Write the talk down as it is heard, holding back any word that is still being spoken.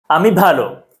আমি ভালো,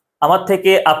 আমার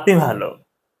থেকে আপনি ভালো।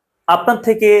 আপনার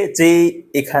থেকে যেই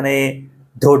এখানে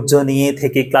ধৈর্য নিয়ে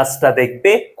থেকে ক্লাসটা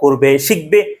দেখবে, করবে,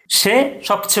 শিখবে, সে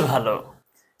সবচেয়ে ভালো।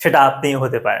 সেটা আপনিও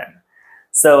হতে পারেন।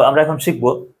 সো আমরা এখন শিখব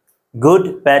good,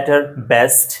 better,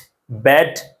 best,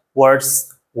 bad, Wars,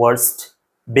 worst,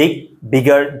 big,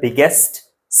 bigger, biggest,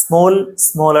 small,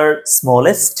 smaller,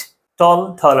 smallest, ton,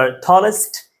 taller,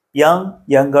 tallest, young,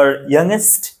 younger,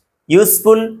 youngest,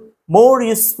 useful, more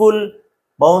useful,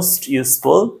 most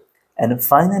useful, and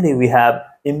finally we have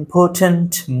important,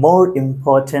 more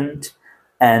important,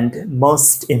 and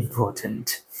most important.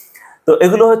 তো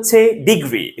এগুলো হচ্ছে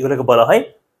degree, এগুলোকে বলা হয়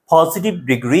positive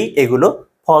degree. এগুলো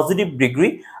positive degree,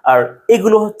 আর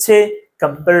এগুলো হচ্ছে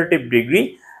comparative degree,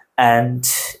 and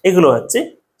এগুলো হচ্ছে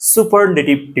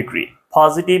superlative degree.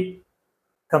 Positive,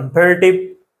 comparative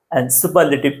and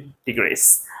superlative degrees.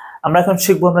 আমরা এখন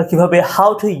শিখবো আমরা কিভাবে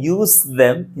how to use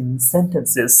them in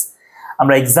sentences.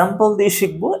 আমরা এক্সাম্পল দিয়ে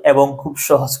শিখবো এবং খুব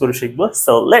সহজ করে শিখবো।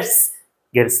 So let's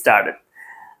get started.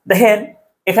 দেখেন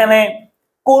এখানে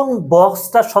কোন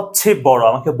বক্সটা সবচেয়ে বড়,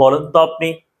 আমাকে বলেন তো আপনি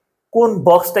কোন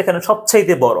বক্সটা এখানে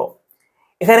সবচেয়ে বড়?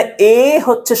 এখানে এ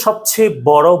হচ্ছে সবচেয়ে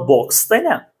বড় বক্স, তাই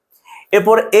না?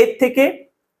 এরপর এর থেকে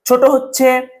ছোট হচ্ছে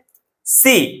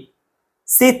সি,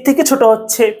 সি থেকে ছোট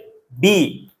হচ্ছে বি,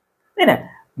 তাই না?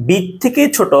 বি থেকে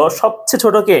ছোট, সবচেয়ে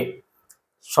ছোট কে?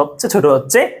 সবচেয়ে ছোট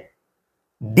হচ্ছে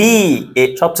ডি, এ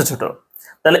সবচেয়ে ছোট।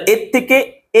 তাহলে এর থেকে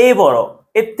এ বড়,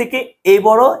 এর থেকে এ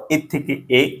বড়, এর থেকে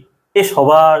এ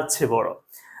সবার চেয়ে বড়।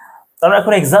 আমরা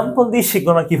এখন এক্সাম্পল দিয়ে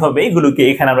শিখবো না কিভাবে এগুলোকে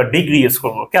এখানে আমরা ডিগ্রি ইউজ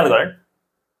করবো। খেয়াল করেন,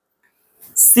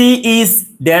 C is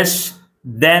dash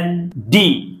then D,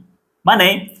 মানে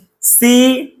সি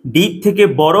ডি থেকে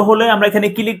বড় হলে আমরা এখানে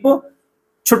কি লিখবো,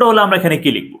 ছোট হলে আমরা এখানে কি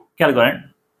লিখবো। খেয়াল করেন,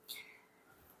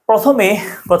 প্রথমে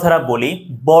কথাটা বলি,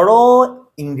 বড়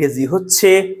ইংরেজি হচ্ছে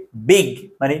বিগ,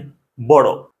 মানে বড়,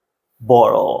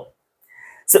 বড়।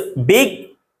 So big,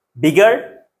 bigger,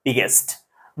 biggest.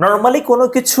 Normally কোনো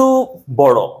কিছু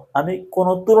বড়, আমি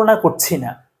কোনো তুলনা করছি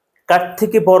না, কার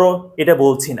থেকে বড় এটা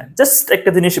বলছি না, জাস্ট একটা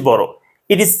জিনিস বড়,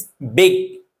 ইট ইজ বিগ,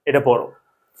 এটা বড়।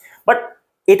 বাট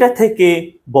এটা থেকে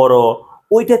বড়,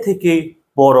 ওইটা থেকে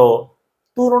বড়,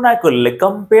 তুলনা করলে,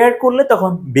 কম্পেয়ার করলে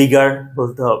তখন বিগার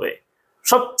বলতে হবে।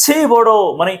 সবচেয়ে বড়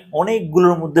মানে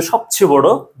অনেকগুলোর মধ্যে সবচেয়ে বড়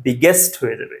বিগেস্ট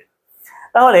হয়ে যাবে।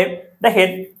 তাহলে দেখেন,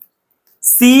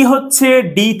 সি হচ্ছে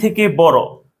ডি থেকে বড়,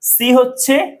 সি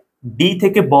হচ্ছে ডি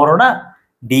থেকে বড় না,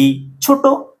 ডি ছোট,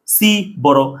 সি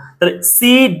বড়। তাহলে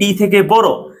সি ডি থেকে বড়,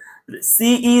 C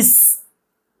is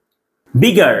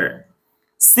bigger,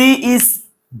 C is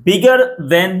bigger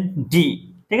then D.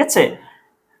 ঠিক আছে?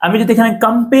 আমি যদি এখানে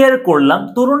কম্পেয়ার করলাম,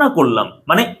 তুলনা করলাম,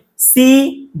 মানে সি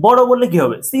বড় বললে কি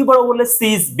হবে? সি বড় বললে সি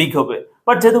ইজ বিগ হবে।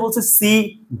 বাট যেহেতু বলছে সি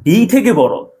ডি থেকে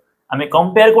বড়, আমি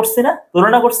কম্পেয়ার করছি না,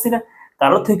 তুলনা করছি না,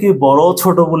 কারো থেকে বড়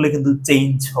ছোট বললে কিন্তু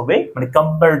চেঞ্জ হবে, মানে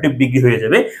কম্পারেটিভ ডিগ্রি হয়ে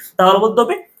যাবে। তাহলে বলতে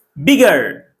হবে bigger,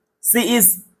 C is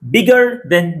bigger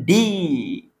then D,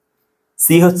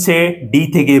 C হচ্ছে ডি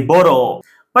থেকে বড়।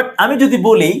 বাট আমি যদি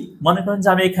বলি, মনে করেন যে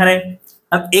আমি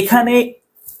এখানে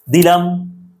দিলাম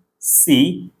সি,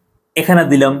 এখানে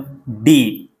দিলাম ডি।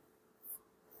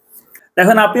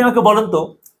 এখন আপনি আমাকে বলেন তো,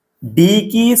 ডি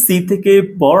কি সি থেকে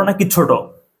বড় নাকি ছোট?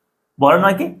 বড়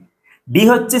নাকি? ডি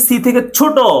হচ্ছে সি থেকে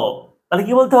ছোট, তাহলে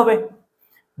কি বলতে হবে?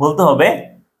 বলতে হবে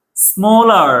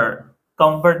স্মলার।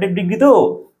 কম্পারেটিভ ডিগ্রি তো,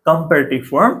 কম্পারেটিভ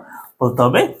ফর্ম, বলতে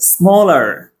হবে স্মলার।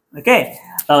 ওকে,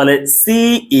 তাহলে C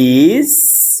is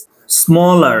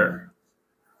smaller,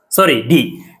 sorry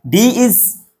D is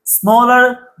smaller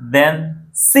then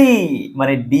C,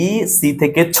 মানে ডি সি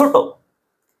থেকে ছোট।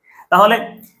 তাহলে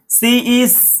C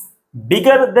is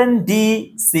bigger then D,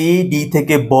 C D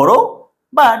থেকে বড়,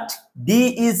 but D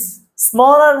is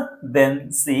smaller then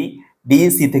C, D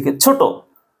C থেকে ছোট।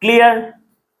 ক্লিয়ার?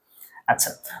 আচ্ছা,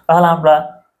 তাহলে আমরা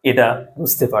এটা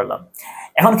বুঝতে পারলাম।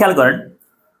 এখন খেয়াল করেন,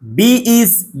 B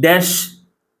is dash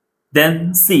then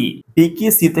C, B কি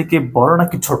সি থেকে বড়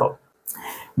নাকি ছোট?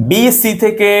 বি সি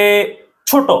থেকে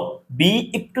ছোট, বি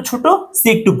একটু ছোট, সি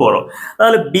একটু বড়,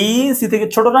 তাহলে বি সি থেকে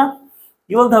ছোট না,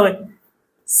 কি বলতে হবে?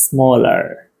 স্মলার।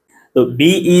 তো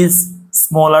B is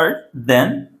smaller then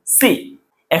C.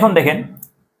 এখন দেখেন,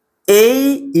 এ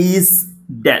ইজ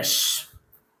ড্যাশ,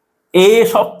 এ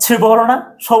সবচেয়ে বড় না,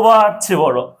 সবার চেয়ে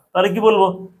বড়, তাহলে কি বলবো?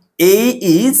 এ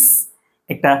ইজ,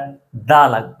 একটা দা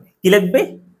লাগবে, কি লাগবে?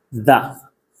 দা,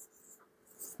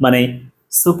 মানে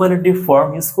সুপারলেটিভ ফর্ম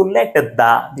ইউজ করলে একটা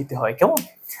দা দিতে হয়, কেমন?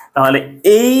 তাহলে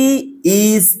এ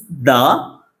ইজ দা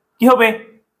কি হবে?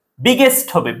 বিগেস্ট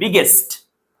হবে, biggest.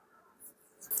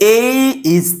 A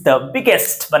is the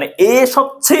biggest, মানে এ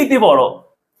সবচেয়ে বড়।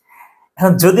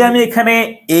 এখন যদি আমি এখানে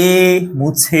এ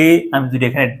মুছে আমি যদি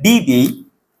এখানে ডি দিই,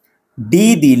 ডি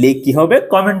দিলে কি হবে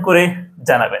কমেন্ট করে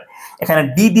জানাবেন। এখানে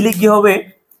ডি দিলে কি হবে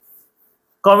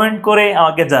কমেন্ট করে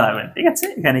আমাকে জানাবেন, ঠিক আছে?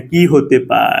 এখানে কি হতে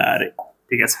পারে,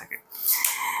 ঠিক আছে?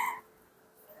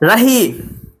 রাহি,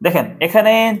 দেখেন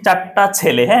এখানে 4টা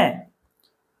ছেলে, হ্যাঁ,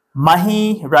 মাহি,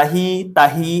 রাহি,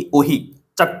 তাহি, ওহি,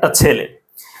 4টা ছেলে।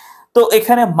 তো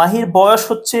এখানে মাহির বয়স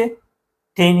হচ্ছে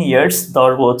 10 ইয়ার্স,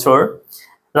 10 বছর।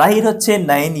 রাহির হচ্ছে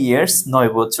 9 ইয়ার্স, 9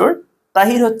 বছর।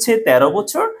 তাহির হচ্ছে 13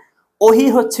 বছর।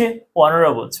 ওহির হচ্ছে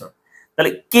 15 বছর।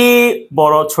 তাহলে কে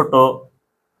বড় ছোট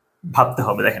ভাবতে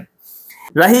হবে। দেখেন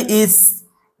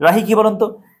রাহি কি বলুন তো?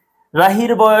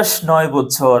 রাহির বয়স 9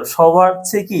 বছর, সবার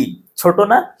চেয়ে কি ছোট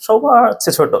না? সবার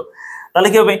চেয়ে ছোট। তাহলে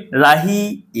কি হবে? রাহি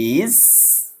ইজ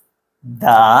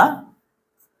দা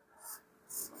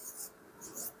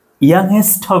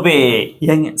ইয়াংয়েস্ট হবে,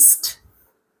 ইয়াংয়েস্ট,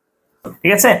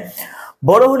 ঠিক আছে?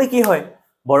 বড় হলে কি হয়?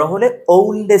 বড় হলে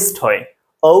ওল্ডেস্ট হয়।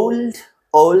 Old,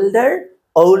 older,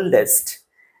 oldest.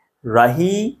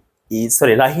 Rahi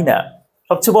Rahi না,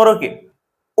 সবচেয়ে বড় কে?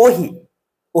 ওহি।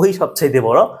 ওহি সবচাইতে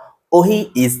বড়। ওহি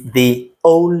ইজ দি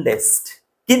ওল্ডেস্ট।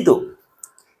 কিন্তু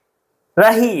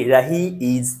রাহি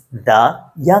ইজ দা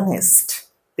ইয়াংয়েস্ট,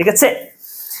 ঠিক আছে?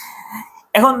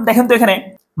 এখন দেখেন তো এখানে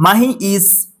মাহি ইজ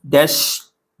ড্যাশ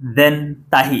দেন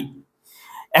তাহি।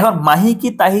 এখন মাহি কি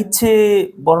তাহির চেয়ে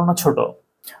বড় না ছোট?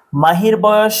 মাহির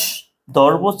বয়স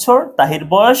 10 বছর, তাহির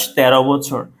বয়স 13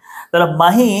 বছর। তাহলে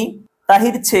মাহি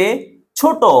তাহির চেয়ে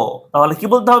ছোট। তাহলে কি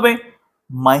বলতে হবে?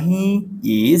 মাহি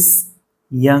ইজ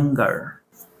ইয়াঙ্গার,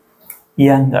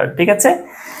 ইয়াঙ্গার, ঠিক আছে?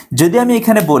 যদি আমি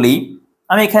এখানে বলি,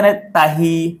 আমি এখানে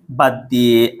তাহি বাদ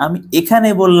দিয়ে আমি এখানে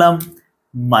বললাম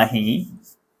মাহি,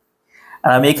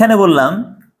 আর আমি এখানে বললাম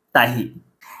তাহি।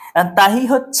 তাহি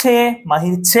হচ্ছে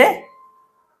মাহির চেয়ে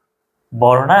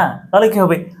বড় না? তাহলে কি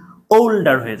হবে?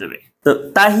 ওল্ডার হয়ে যাবে। তো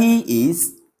তাহি ইজ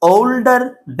ওল্ডার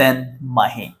দেন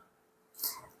মাহি।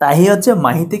 তাহি হচ্ছে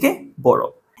মাহি থেকে বড়।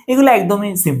 এগুলো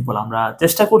একদমই সিম্পল, আমরা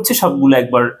চেষ্টা করছি সবগুলো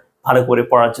একবার ভালো করে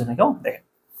পড়ার জন্য। কেমন? দেখেন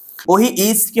ওহি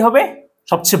ইজ কি হবে?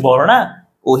 সবচেয়ে বড় না?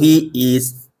 ওহি ইজ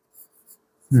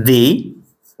দি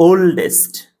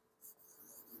ওল্ডেস্ট,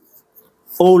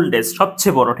 ওল্ডেস্ট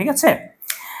সবচেয়ে বড়, ঠিক আছে?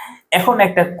 এখন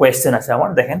একটা কোয়েশ্চেন আছে আমার,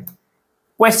 দেখেন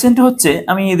কোয়েশ্চেনটা হচ্ছে,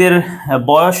 আমি এদের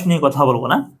বয়স নিয়ে কথা বলবো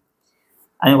না,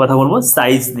 আমি কথা বলবো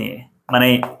সাইজ নিয়ে, মানে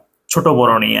ছোট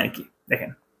বড় নিয়ে আর কি।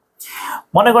 দেখেন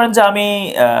মনে করেন যে আমি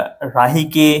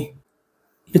রাহিকে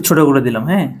একটু ছোট করে দিলাম,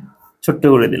 হ্যাঁ, ছোট্ট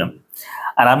করে দিলাম।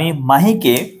 আর আমি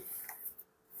মাহিকে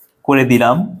করে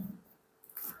দিলাম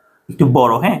একটু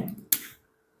বড়, হ্যাঁ,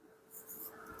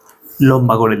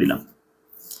 লম্বা করে দিলাম,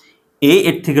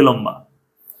 এর থেকে লম্বা।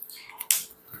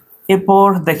 এরপর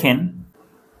দেখেন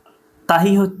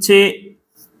তাহি হচ্ছে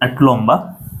একটু লম্বা,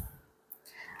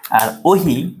 আর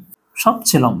ওহি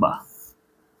সবচেয়ে লম্বা।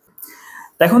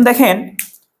 এখন দেখেন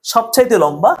সবচাইতে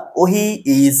লম্বা ওহি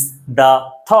ইজ দা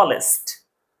টলেস্ট,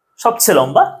 সবচেয়ে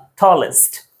লম্বা,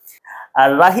 টলেস্ট। আর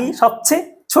রাহি সবচেয়ে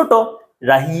ছোট,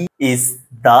 Rahi is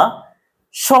the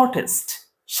shortest,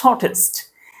 shortest.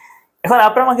 এখন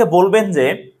আপনারা আমাকে বলবেন যে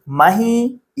Mahi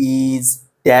is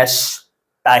dash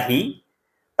তাহি,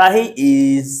 তাহি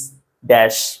is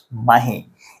dash Mahi,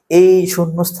 এই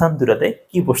শূন্যস্থান দুটাতে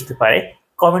কি বসতে পারে?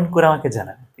 কমেন্ট করে আমাকে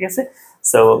জানাবেন, ঠিক আছে?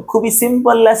 সো খুবই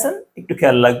সিম্পল লেসন, একটু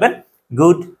খেয়াল রাখবেন।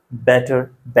 Good, better,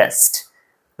 best.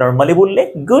 নর্মালি বললে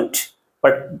গুড,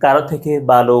 বাট কারো থেকে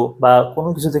ভালো বা কোনো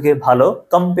কিছু থেকে ভালো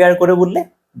কম্পেয়ার করে বললে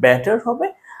বেটার হবে,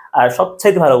 আর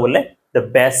সবচাইতে ভালো বললে দ্য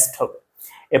বেস্ট হবে।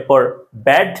 এরপর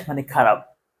ব্যাড মানে খারাপ,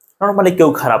 নর্মালি কেউ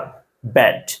খারাপ,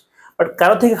 ব্যাড, বাট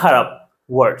কারো থেকে খারাপ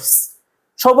ওয়ার্স,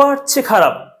 সবার চেয়ে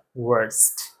খারাপ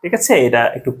ওয়ার্স্ট, ঠিক আছে? এটা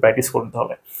একটু প্র্যাকটিস করতে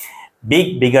হবে। Big,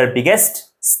 bigger, biggest,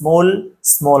 small,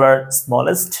 smaller,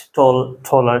 smallest, টল,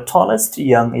 টলার, tallest,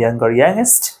 young, younger,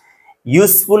 youngest.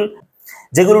 Useful,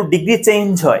 যেগুলো ডিগ্রি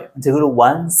চেঞ্জ হয়, যেগুলো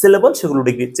ওয়ান সিলেবল সেগুলো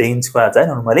ডিগ্রি চেঞ্জ করা যায়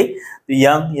নর্মালি।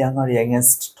 ইয়াং, ইয়াঙ্গার,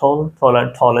 ইয়াংয়েস্ট, টল, টলার,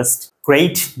 tallest,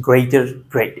 great, greater,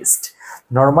 greatest.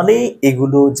 Normally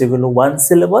এগুলো যেগুলো ওয়ান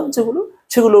সিলেবল যেগুলো,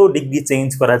 সেগুলো ডিগ্রি চেঞ্জ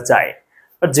করা যায়।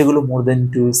 বাট যেগুলো মোর দেন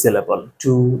 2 সিলেবল,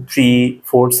 2, 3,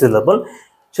 4 সিলেবল,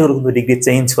 সেগুলো কিন্তু ডিগ্রি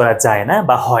চেঞ্জ করা যায় না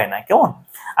বা হয় না। কেমন?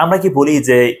 আমরা কি বলি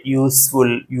যে ইউজফুল,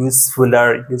 ইউজফুলার,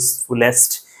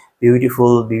 ইউজফুলেস্ট,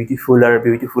 বিউটিফুল, বিউটিফুলার,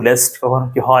 বিউটিফুলেস্ট, কখনো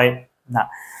কি হয় না।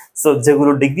 সো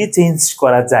যেগুলো ডিগ্রি চেঞ্জ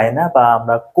করা যায় না বা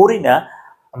আমরা করি না,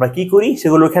 আমরা কি করি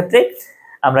সেগুলোর ক্ষেত্রে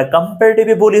আমরা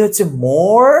কম্পারেটিভে বলি হচ্ছে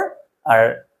মোর, আর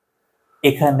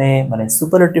এখানে মানে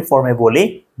সুপারলেটিভ ফর্মে বলি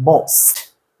মোস্ট,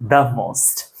 দ্য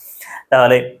মোস্ট।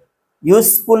 তাহলে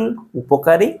ইউজফুল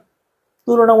উপকারী,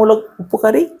 তুলনামূলক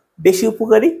উপকারী, বেশি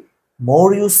উপকারী, মোর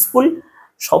ইউজফুল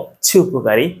সবচেয়ে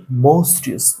উপকারী, মোস্ট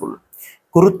ইউজফুল।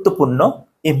 গুরুত্বপূর্ণ,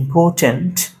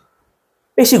 ইম্পর্টেন্ট,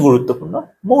 বেশি গুরুত্বপূর্ণ,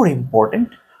 মোর ইম্পর্টেন্ট,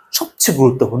 সবচেয়ে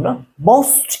গুরুত্বপূর্ণ,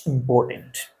 মোস্ট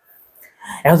ইম্পর্টেন্ট।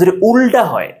 এখন যদি উল্টা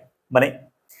হয়, মানে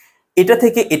এটা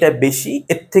থেকে এটা বেশি,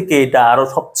 এর থেকে এটা আরো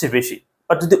সবচেয়ে বেশি,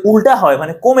 আর যদি উল্টা হয়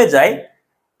মানে কমে যায়,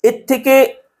 এর থেকে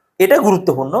এটা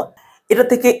গুরুত্বপূর্ণ, এটা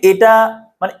থেকে এটা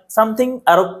মানে সামথিং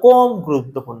আরো কম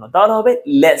গুরুত্বপূর্ণ, তাহলে হবে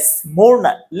লেস, মোর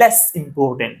না, লেস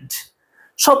ইম্পর্টেন্ট।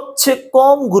 সবচেয়ে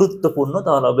কম গুরুত্বপূর্ণ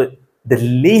তাহলে হবে দ্য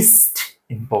লিস্ট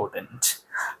ইম্পর্টেন্ট।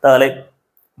 তাহলে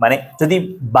মানে যদি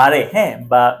বাড়ে, হ্যাঁ,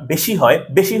 বা বেশি হয়,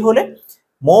 বেশি হলে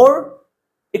মোর,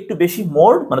 একটু বেশি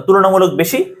মোর মানে তুলনামূলক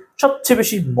বেশি, সবচেয়ে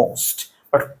বেশি মোস্ট।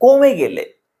 বাট কমে গেলে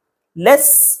লেস,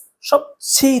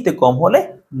 সবচেয়ে কম হলে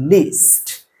লিস্ট।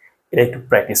 এটা একটু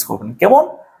প্র্যাকটিস করবেন। কেমন?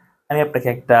 আমি আপনাকে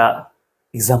একটা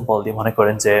এক্সাম্পল দিই। মনে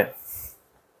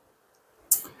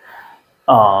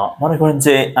করেন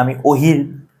যে আমি ওহির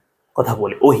কথা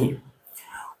বলি।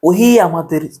 ওহি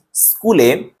আমাদের স্কুলে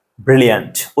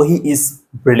ব্রিলিয়ান্ট। ওহি ইজ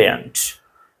ব্রিলিয়ান্ট।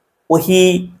 ওহি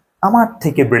আমার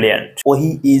থেকে ব্রিলিয়ান্ট। ওহি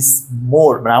ইজ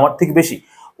মোর মানে আমার থেকে বেশি।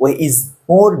 ওহি is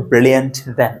more brilliant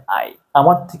than I.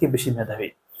 আমার থেকে বেশি মেধাবী।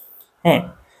 হ্যাঁ,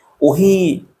 ওহি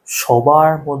সবার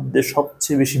মধ্যে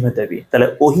সবচেয়ে বেশি মেধাবী। তাহলে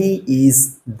ওহি is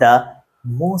the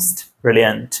most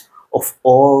brilliant of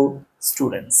all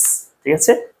students. ঠিক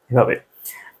আছে, এভাবে।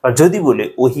 আর যদি বলে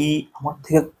ওহি আমার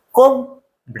থেকে কম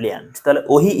ব্রিলিয়ান্ট, তাহলে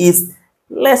ওহি is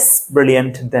less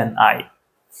brilliant then I.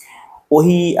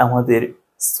 ওহি আমাদের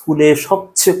স্কুলে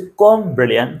সবচেয়ে কম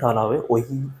ব্রিলিয়ান্ট, তাহলে হবে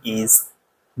ওহি is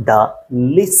the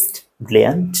list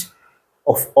brilliant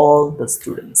of all the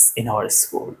students in our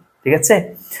school. ঠিক আছে,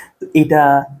 তো এটা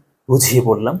বুঝিয়ে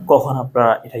বললাম কখন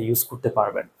আপনারা এটা ইউজ করতে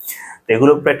পারবেন। তো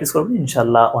এগুলো প্র্যাকটিস করবেন,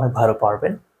 ইনশাল্লাহ অনেক ভালো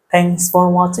পারবেন। Thanks for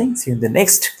watching, C you in the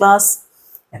next class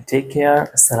and take care.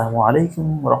 Assalamu alaikum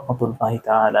wa rahmatullahi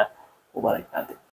ta'ala wa barakatuh.